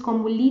pages,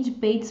 como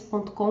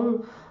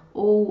leadpages.com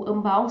ou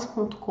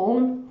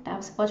unbounce.com,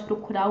 tá? Você pode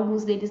procurar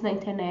alguns deles na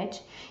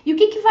internet. E o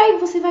que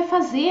você vai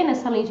fazer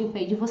nessa landing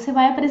page? Você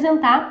vai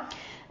apresentar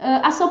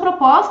a sua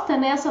proposta,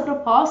 né? A sua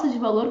proposta de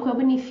valor, qual é o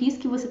benefício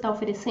que você está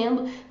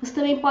oferecendo. Você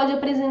também pode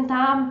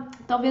apresentar,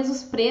 talvez,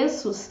 os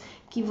preços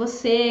que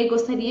você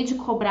gostaria de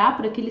cobrar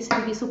por aquele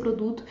serviço ou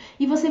produto.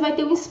 E você vai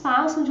ter um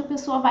espaço onde a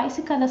pessoa vai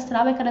se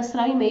cadastrar, vai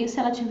cadastrar o e-mail se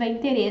ela tiver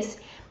interesse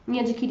em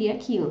adquirir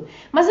aquilo.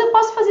 Mas eu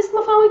posso fazer isso de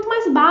uma forma muito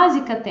mais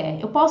básica até.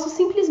 Eu posso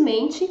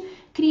simplesmente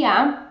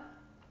criar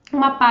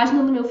uma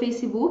página no meu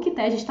Facebook,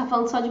 tá? A gente está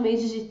falando só de meio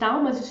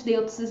digital, mas eu te dei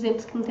outros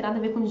exemplos que não tem nada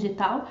a ver com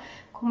digital,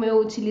 como eu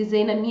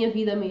utilizei na minha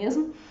vida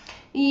mesmo.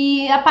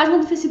 E a página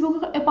do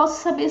Facebook eu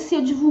posso saber se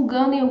eu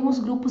divulgando em alguns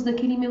grupos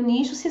daquele meu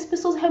nicho, se as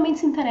pessoas realmente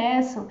se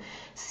interessam,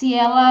 se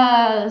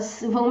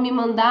elas vão me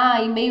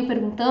mandar e-mail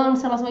perguntando,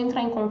 se elas vão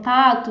entrar em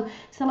contato,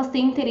 se elas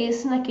têm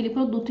interesse naquele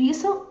produto. E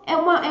isso é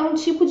um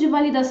tipo de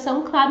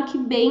validação, claro que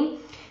bem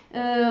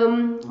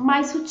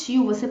mais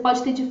sutil. Você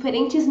pode ter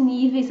diferentes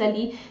níveis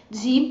ali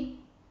de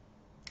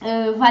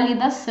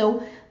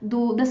validação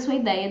da sua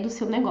ideia, do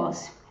seu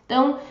negócio.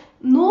 Então,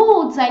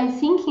 no Design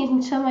Thinking, a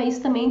gente chama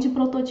isso também de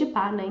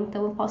prototipar, né?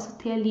 Então, eu posso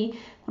ter ali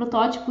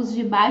protótipos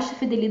de baixa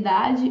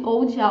fidelidade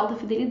ou de alta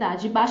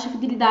fidelidade. De baixa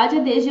fidelidade é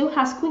desde eu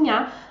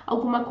rascunhar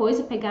alguma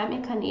coisa, pegar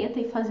minha caneta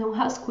e fazer um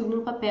rascunho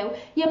no papel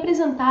e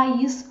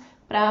apresentar isso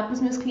para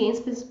os meus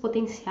clientes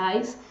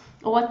potenciais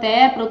ou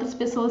até para outras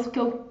pessoas que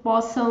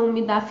possam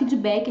me dar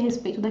feedback a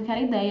respeito daquela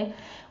ideia.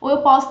 Ou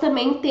eu posso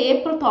também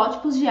ter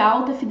protótipos de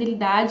alta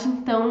fidelidade,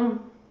 então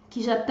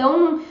que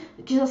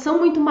já são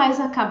muito mais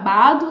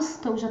acabados,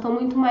 então já estão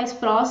muito mais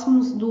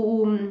próximos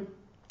do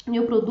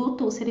meu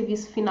produto ou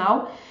serviço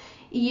final,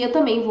 e eu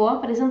também vou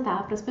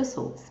apresentar para as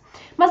pessoas.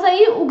 Mas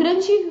aí o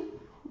grande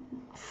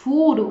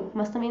furo,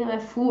 mas também não é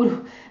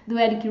furo, do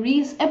Eric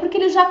Ries é porque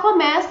ele já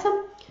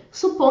começa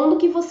supondo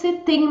que você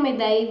tem uma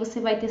ideia e você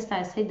vai testar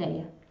essa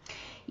ideia.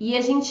 E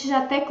a gente já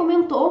até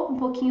comentou um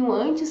pouquinho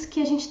antes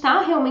que a gente está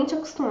realmente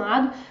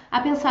acostumado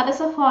a pensar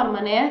dessa forma,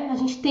 né? A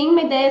gente tem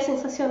uma ideia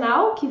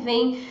sensacional que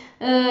vem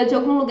de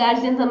algum lugar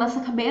dentro da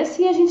nossa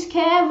cabeça e a gente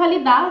quer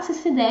validar se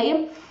essa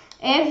ideia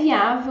é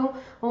viável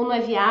ou não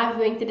é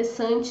viável, é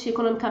interessante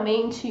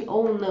economicamente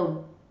ou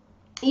não.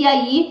 E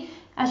aí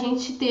a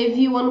gente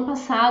teve o ano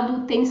passado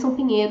o Tennyson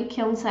Pinheiro, que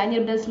é um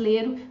designer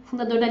brasileiro,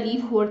 fundador da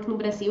Livework no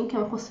Brasil, que é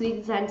uma consultoria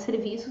de design de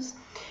serviços,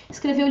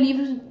 escreveu o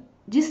livro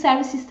de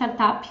Service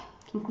Startup,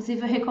 que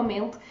inclusive eu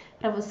recomendo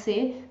para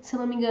você, se eu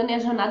não me engano é a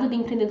Jornada do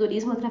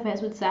Empreendedorismo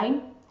através do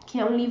Design, que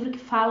é um livro que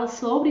fala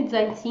sobre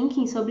Design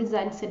Thinking, sobre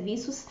Design de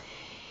Serviços.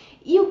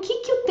 E o que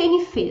o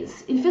Tenny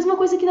fez? Ele fez uma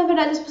coisa que na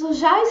verdade as pessoas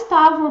já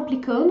estavam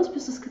aplicando, as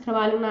pessoas que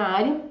trabalham na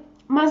área,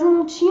 mas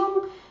não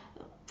tinham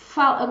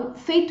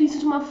feito isso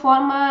de uma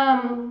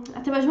forma,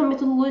 através de uma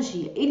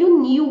metodologia. Ele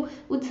uniu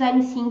o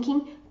Design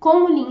Thinking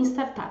com o Lean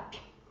Startup.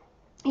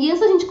 E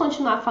antes da gente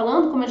continuar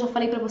falando, como eu já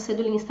falei para você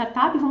do Lean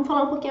Startup, vamos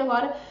falar um pouquinho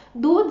agora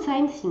do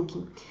Design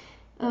Thinking.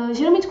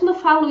 Geralmente quando eu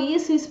falo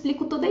isso, eu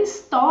explico toda a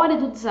história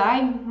do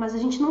design, mas a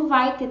gente não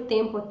vai ter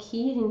tempo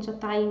aqui, a gente já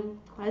está em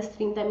quase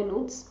 30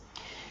 minutos.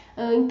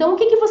 Então, o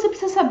que você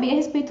precisa saber a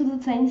respeito do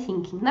Design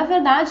Thinking? Na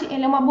verdade,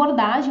 ele é uma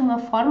abordagem, uma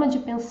forma de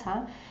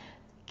pensar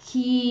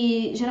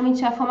que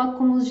geralmente é a forma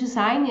como os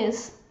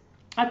designers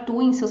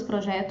atuam em seus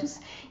projetos.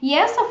 E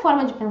essa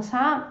forma de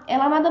pensar,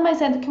 ela nada mais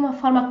é do que uma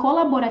forma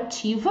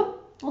colaborativa,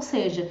 ou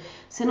seja,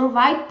 você não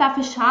vai estar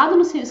fechado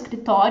no seu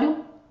escritório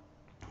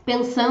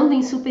pensando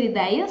em super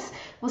ideias,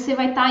 você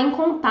vai estar em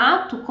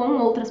contato com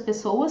outras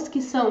pessoas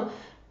que são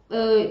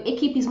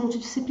equipes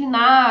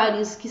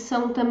multidisciplinares, que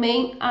são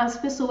também as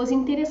pessoas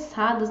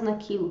interessadas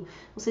naquilo.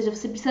 Ou seja,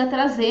 você precisa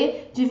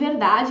trazer de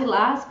verdade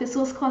lá as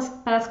pessoas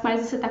para as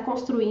quais você está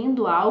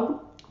construindo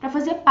algo para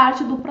fazer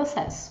parte do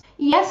processo.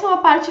 E essa é uma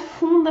parte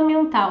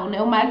fundamental,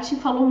 né? O marketing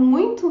falou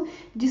muito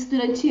disso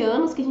durante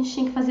anos, que a gente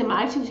tinha que fazer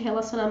marketing de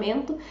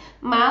relacionamento,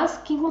 mas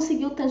quem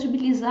conseguiu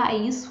tangibilizar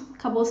isso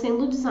acabou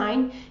sendo o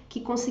design,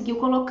 que conseguiu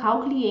colocar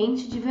o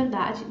cliente de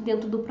verdade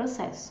dentro do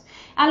processo.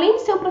 Além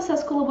de ser um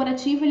processo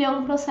colaborativo, ele é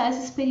um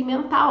processo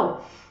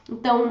experimental.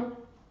 Então,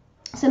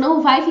 você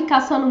não vai ficar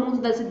só no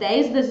mundo das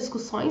ideias e das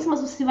discussões, mas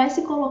você vai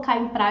se colocar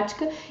em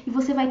prática e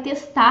você vai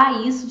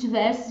testar isso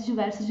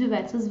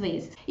diversas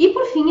vezes. E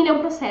por fim, ele é um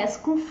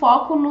processo com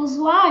foco no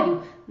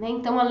usuário, né?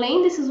 Então,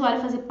 além desse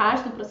usuário fazer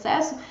parte do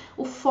processo,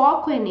 o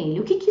foco é nele.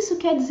 O que isso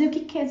quer dizer? O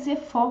que quer dizer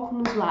foco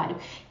no usuário?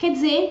 Quer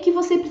dizer que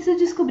você precisa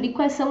descobrir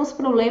quais são os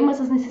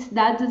problemas, as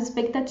necessidades, as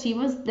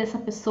expectativas dessa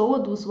pessoa,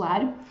 do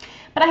usuário,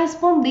 para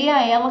responder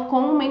a ela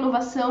com uma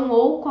inovação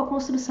ou com a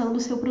construção do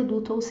seu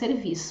produto ou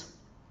serviço.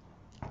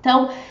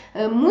 Então,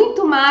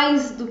 muito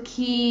mais do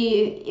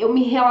que eu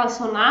me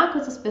relacionar com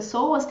essas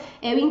pessoas,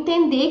 é eu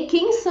entender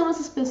quem são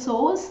essas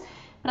pessoas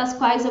para as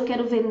quais eu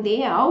quero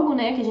vender algo,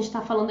 né? Que a gente está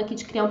falando aqui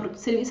de criar um produto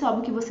ou serviço, é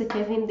óbvio que você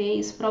quer vender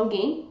isso para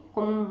alguém,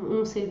 como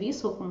um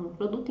serviço ou como um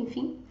produto,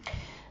 enfim.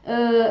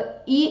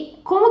 E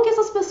como que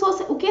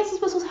o que essas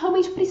pessoas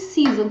realmente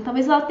precisam.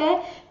 Talvez ela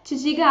até te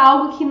diga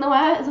algo que não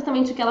é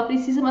exatamente o que ela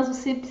precisa, mas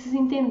você precisa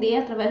entender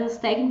através das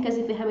técnicas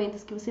e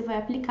ferramentas que você vai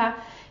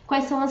aplicar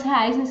quais são as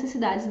reais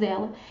necessidades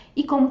dela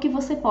e como que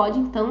você pode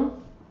então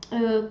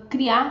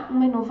criar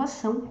uma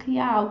inovação,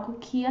 criar algo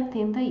que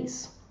atenda a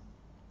isso.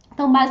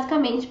 Então,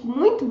 basicamente,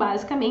 muito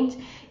basicamente,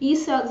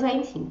 isso é o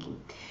Design Thinking.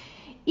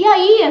 E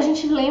aí, a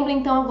gente lembra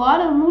então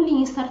agora, no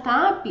Lean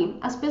Startup,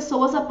 as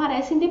pessoas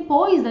aparecem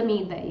depois da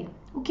minha ideia.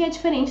 O que é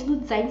diferente do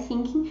Design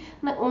Thinking,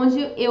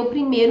 onde eu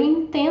primeiro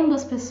entendo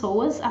as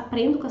pessoas,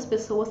 aprendo com as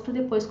pessoas para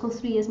depois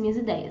construir as minhas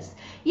ideias.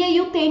 E aí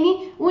o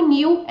Tenny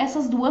uniu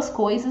essas duas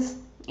coisas.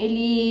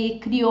 Ele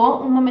criou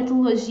uma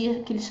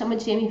metodologia que ele chama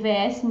de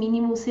MVS,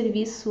 Mínimo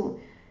Serviço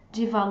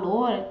de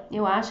Valor,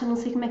 eu acho, não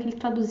sei como é que ele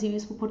traduziu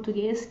isso para o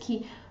português,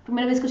 que A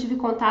primeira vez que eu tive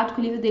contato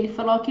com o livro dele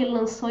foi logo que ele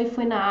lançou e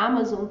foi na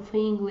Amazon, foi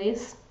em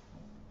inglês.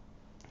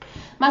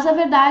 Mas a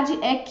verdade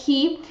é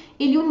que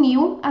ele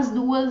uniu as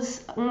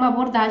duas, uma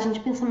abordagem de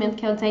pensamento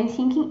que é o Design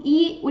Thinking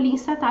e o Lean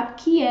Startup,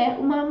 que é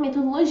uma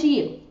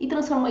metodologia, e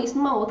transformou isso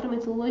numa outra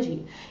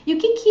metodologia. E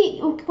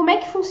como é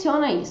que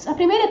funciona isso? A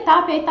primeira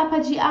etapa é a etapa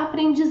de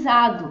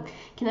aprendizado,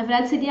 que na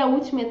verdade seria a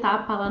última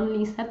etapa lá no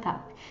Lean Startup.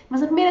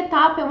 Mas a primeira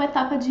etapa é uma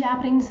etapa de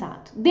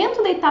aprendizado.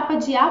 Dentro da etapa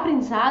de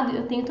aprendizado,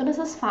 eu tenho todas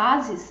as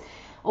fases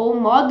ou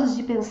modos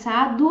de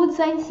pensar do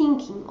Design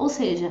Thinking, ou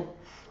seja,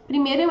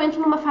 primeiro eu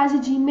entro numa fase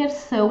de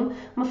imersão,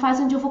 uma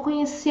fase onde eu vou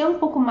conhecer um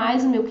pouco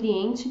mais o meu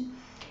cliente.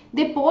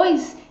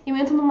 Depois eu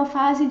entro numa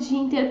fase de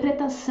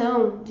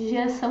interpretação, de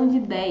geração de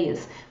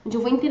ideias, onde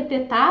eu vou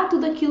interpretar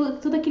tudo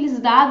aqueles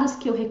dados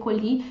que eu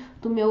recolhi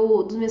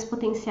dos meus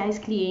potenciais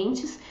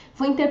clientes,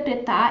 vou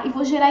interpretar e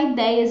vou gerar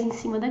ideias em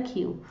cima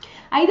daquilo.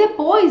 Aí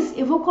depois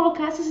eu vou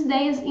colocar essas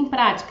ideias em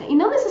prática. E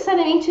não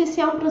necessariamente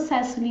esse é um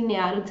processo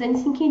linear. O Design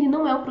Thinking ele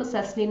não é um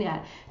processo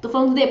linear. Estou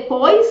falando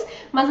depois,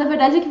 mas a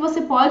verdade é que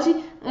você pode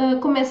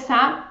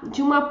começar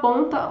de uma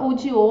ponta ou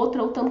de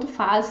outra, ou tanto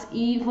faz,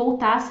 e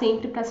voltar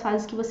sempre para as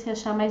fases que você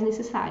achar mais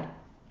necessário.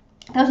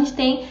 Então a gente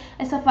tem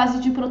essa fase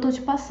de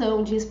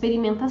prototipação, de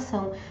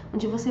experimentação,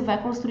 onde você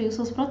vai construir os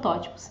seus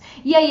protótipos.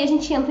 E aí a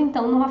gente entra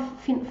então numa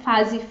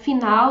fase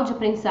final de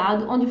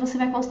aprendizado, onde você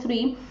vai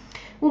construir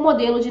um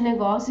modelo de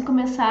negócio e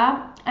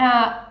começar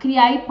a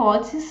criar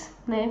hipóteses,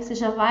 né? Você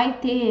já vai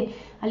ter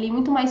ali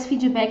muito mais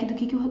feedback do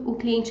que o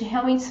cliente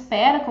realmente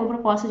espera com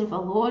proposta de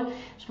valor,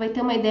 já vai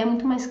ter uma ideia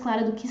muito mais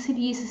clara do que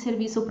seria esse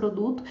serviço ou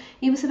produto,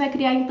 e você vai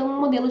criar então um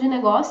modelo de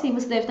negócio, e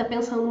você deve estar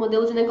pensando no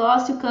modelo de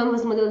negócio, o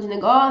Canvas no modelo de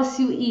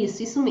negócio,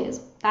 isso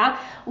mesmo, tá?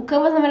 O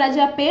Canvas na verdade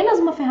é apenas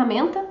uma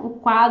ferramenta, o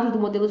quadro do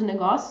modelo de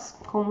negócios,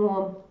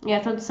 como é a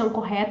tradução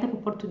correta para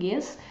o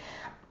português,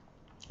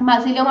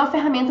 mas ele é uma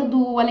ferramenta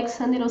do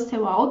Alexander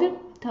Osterwalder,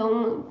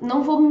 então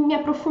não vou me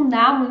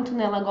aprofundar muito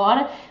nela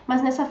agora,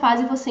 mas nessa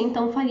fase você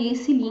então faria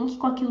esse link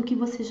com aquilo que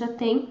você já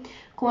tem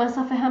com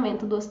essa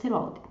ferramenta do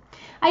Osterwalder.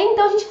 Aí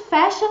então a gente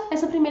fecha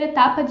essa primeira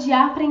etapa de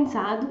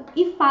aprendizado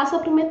e passa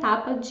para uma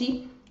etapa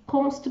de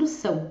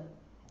construção,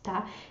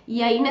 tá?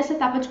 E aí nessa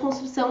etapa de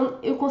construção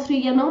eu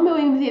construiria não o meu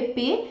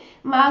MVP,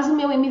 mas o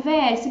meu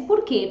MVS.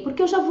 Por quê?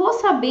 Porque eu já vou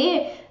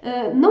saber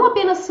não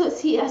apenas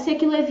se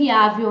aquilo é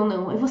viável ou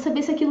não, eu vou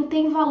saber se aquilo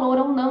tem valor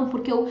ou não,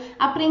 porque eu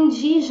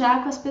aprendi já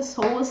com as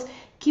pessoas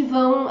que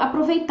vão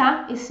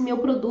aproveitar esse meu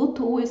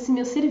produto ou esse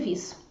meu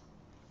serviço.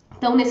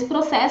 Então, nesse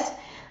processo,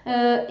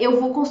 eu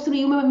vou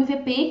construir o meu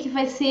MVP, que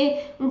vai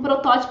ser um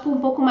protótipo um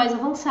pouco mais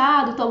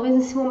avançado. Talvez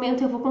nesse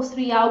momento eu vou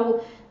construir algo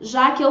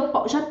já que eu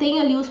já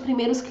tenho ali os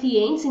primeiros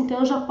clientes, então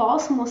eu já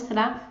posso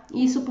mostrar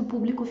isso para o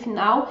público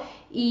final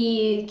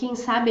e quem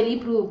sabe ali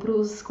para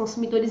os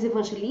consumidores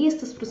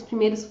evangelistas, para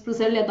os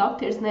early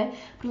adopters, né,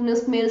 para os meus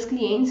primeiros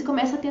clientes, e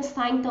começo a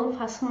testar. Então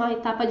faço uma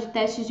etapa de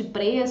teste de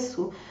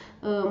preço,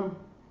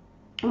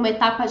 uma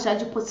etapa já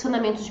de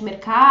posicionamento de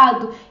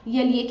mercado, e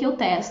ali é que eu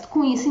testo.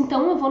 Com isso,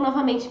 então, eu vou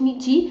novamente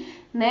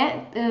medir,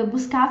 né,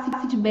 buscar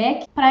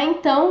feedback para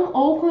então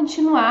ou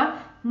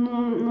continuar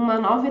numa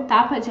nova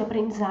etapa de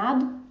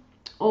aprendizado,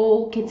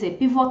 ou, quer dizer,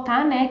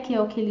 pivotar, né, que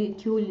é o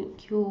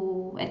que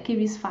o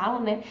Eric fala,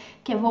 né,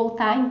 que é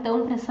voltar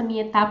então para essa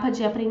minha etapa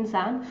de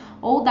aprendizado,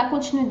 ou dar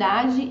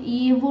continuidade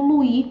e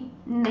evoluir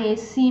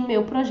nesse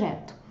meu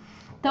projeto.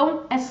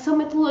 Então, essas são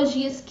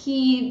metodologias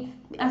que,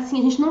 assim,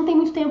 a gente não tem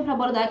muito tempo para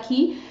abordar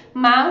aqui,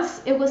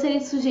 mas eu gostaria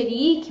de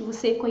sugerir que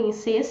você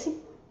conhecesse.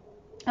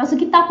 Mas o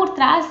que está por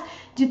trás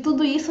de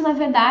tudo isso, na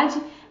verdade,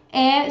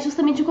 é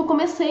justamente o que eu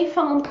comecei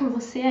falando com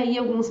você aí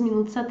alguns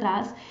minutos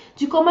atrás,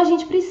 de como a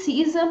gente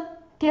precisa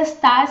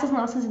testar essas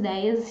nossas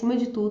ideias, acima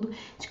de tudo,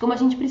 de como a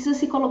gente precisa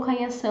se colocar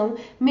em ação,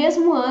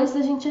 mesmo antes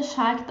da gente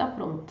achar que está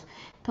pronto.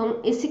 Então,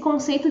 esse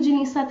conceito de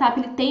Lean Startup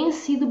ele tem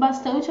sido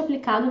bastante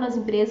aplicado nas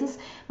empresas,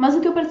 mas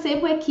o que eu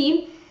percebo é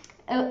que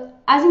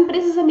as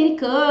empresas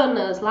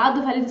americanas, lá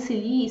do Vale do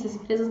Silício, as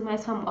empresas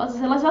mais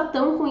famosas, elas já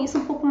estão com isso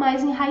um pouco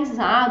mais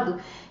enraizado.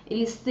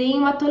 Eles têm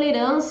uma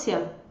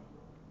tolerância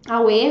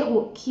ao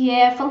erro que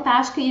é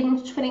fantástica e é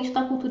muito diferente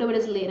da cultura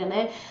brasileira,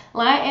 né?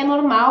 Lá é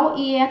normal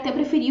e é até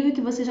preferível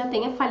que você já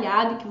tenha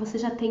falhado, que você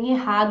já tenha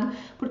errado,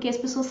 porque as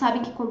pessoas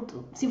sabem que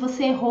se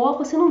você errou,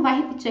 você não vai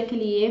repetir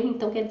aquele erro,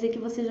 então quer dizer que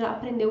você já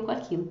aprendeu com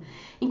aquilo.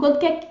 Enquanto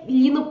que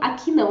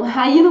aqui não,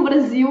 aí no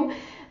Brasil,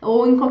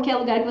 ou em qualquer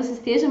lugar que você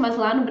esteja, mas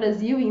lá no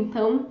Brasil,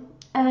 então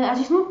a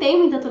gente não tem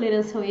muita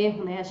tolerância ao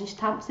erro, né? A gente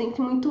tá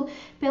sempre muito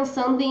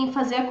pensando em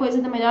fazer a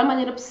coisa da melhor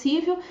maneira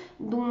possível,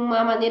 de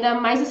uma maneira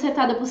mais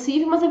acertada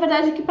possível, mas a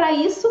verdade é que para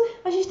isso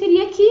a gente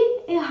teria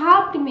que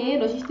errar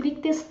primeiro, a gente teria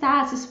que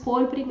testar, se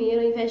expor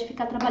primeiro, ao invés de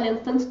ficar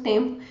trabalhando tanto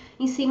tempo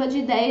em cima de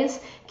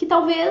ideias que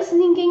talvez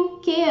ninguém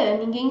queira,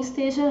 ninguém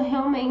esteja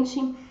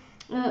realmente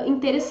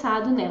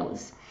interessado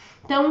nelas.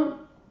 Então,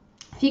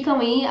 ficam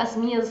aí as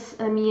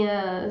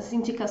minhas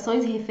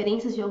indicações e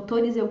referências de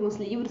autores e alguns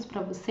livros para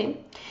você.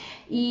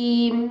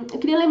 E eu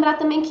queria lembrar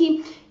também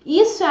que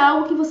isso é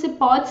algo que você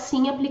pode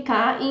sim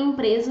aplicar em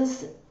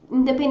empresas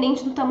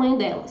independente do tamanho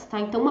delas, tá?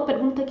 Então uma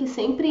pergunta que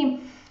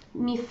sempre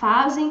me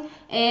fazem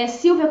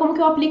Silvia, como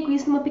que eu aplico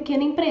isso numa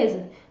pequena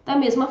empresa? Da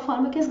mesma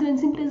forma que as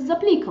grandes empresas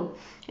aplicam.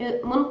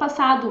 No ano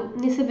passado,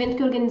 nesse evento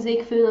que eu organizei,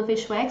 que foi o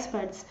Innovation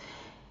Experts,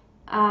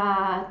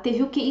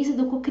 teve o case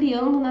do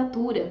Cocriando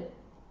Natura.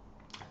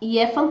 E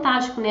é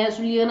fantástico, né? A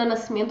Juliana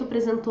Nascimento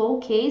apresentou o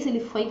case, ele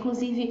foi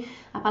inclusive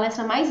a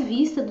palestra mais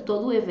vista de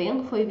todo o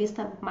evento, foi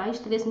vista mais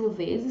de 3.000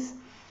 vezes.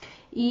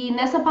 E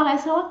nessa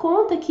palestra ela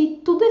conta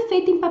que tudo é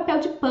feito em papel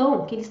de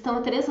pão, que eles estão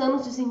há 3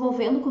 anos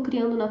desenvolvendo o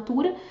Cocriando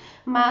Natura,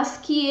 mas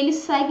que eles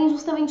seguem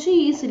justamente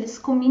isso, eles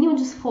com mínimo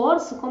de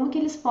esforço, como que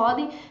eles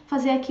podem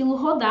fazer aquilo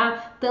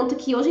rodar. Tanto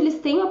que hoje eles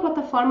têm uma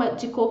plataforma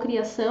de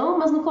cocriação,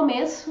 mas no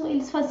começo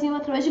eles faziam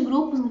através de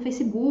grupos no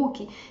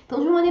Facebook, então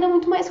de uma maneira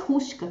muito mais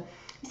rústica.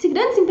 E se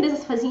grandes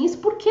empresas fazem isso,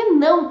 por que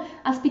não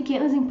as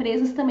pequenas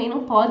empresas também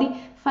não podem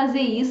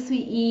fazer isso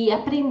e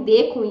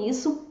aprender com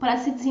isso para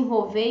se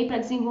desenvolver e para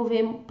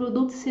desenvolver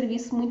produtos e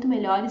serviços muito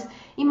melhores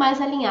e mais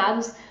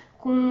alinhados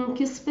com o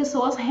que as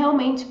pessoas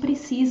realmente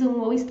precisam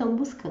ou estão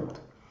buscando?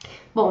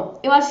 Bom,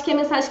 eu acho que a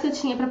mensagem que eu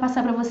tinha para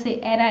passar para você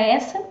era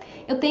essa.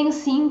 Eu tenho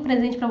sim um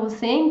presente para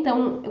você,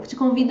 então eu te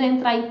convido a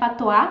entrar em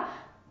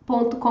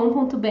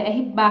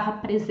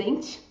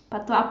patoa.com.br/presente.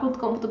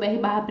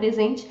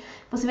 patoa.com.br/presente.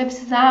 Você vai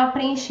precisar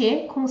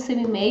preencher com o seu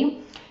e-mail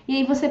e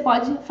aí você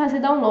pode fazer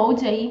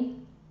download aí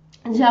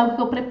de algo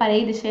que eu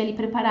preparei, deixei ali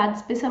preparado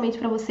especialmente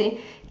para você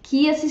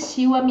que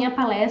assistiu a minha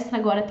palestra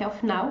agora até o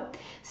final.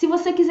 Se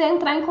você quiser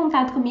entrar em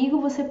contato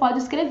comigo, você pode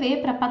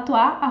escrever para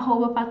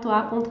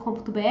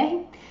patoa@patoa.com.br.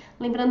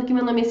 Lembrando que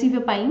meu nome é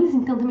Silvia Pahins,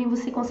 então também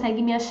você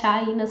consegue me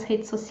achar aí nas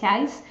redes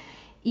sociais.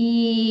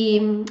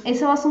 E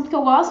esse é um assunto que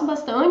eu gosto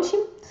bastante,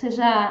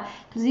 seja,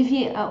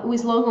 inclusive, o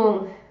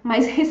slogan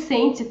mais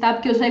recente, tá?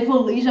 Porque eu já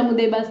evolui, já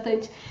mudei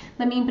bastante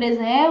da minha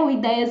empresa, é o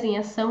Ideias em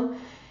Ação,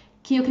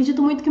 que eu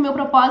acredito muito que o meu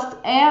propósito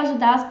é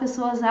ajudar as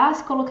pessoas a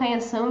se colocar em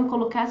ação e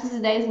colocar essas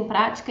ideias em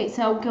prática.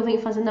 Isso é algo que eu venho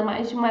fazendo há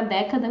mais de uma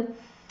década.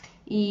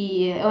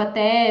 E eu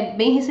até,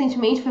 bem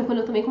recentemente, foi quando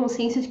eu tomei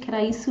consciência de que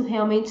era isso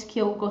realmente que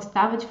eu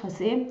gostava de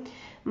fazer,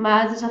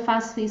 mas eu já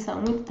faço isso há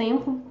muito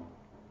tempo.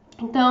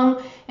 Então,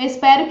 eu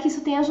espero que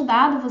isso tenha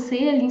ajudado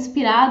você, lhe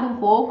inspirado um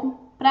pouco,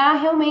 para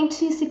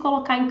realmente se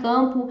colocar em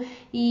campo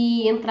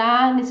e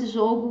entrar nesse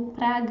jogo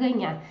para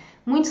ganhar.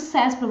 Muito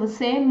sucesso para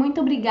você,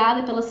 muito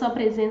obrigada pela sua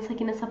presença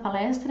aqui nessa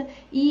palestra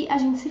e a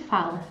gente se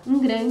fala. Um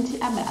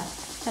grande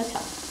abraço. Tchau,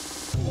 tchau.